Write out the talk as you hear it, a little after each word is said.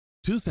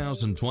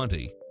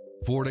2020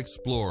 Ford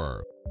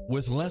Explorer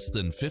with less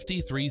than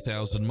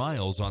 53,000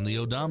 miles on the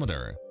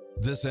odometer.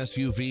 This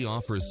SUV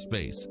offers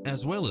space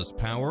as well as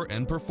power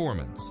and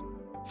performance.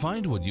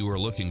 Find what you are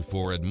looking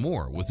for and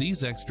more with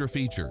these extra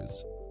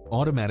features: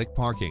 automatic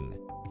parking,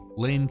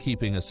 lane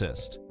keeping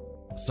assist,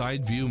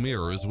 side view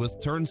mirrors with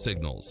turn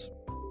signals,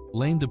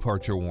 lane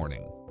departure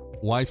warning,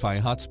 Wi-Fi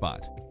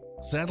hotspot,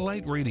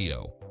 satellite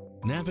radio,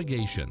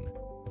 navigation,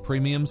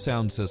 premium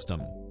sound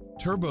system,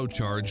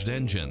 turbocharged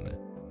engine,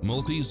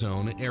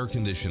 multi-zone air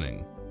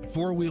conditioning,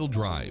 four-wheel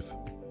drive,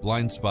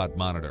 blind spot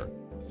monitor,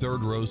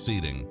 third row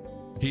seating,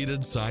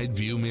 heated side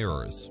view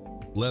mirrors,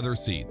 leather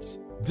seats.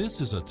 This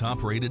is a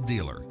top-rated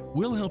dealer.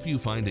 We'll help you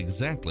find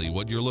exactly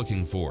what you're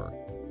looking for.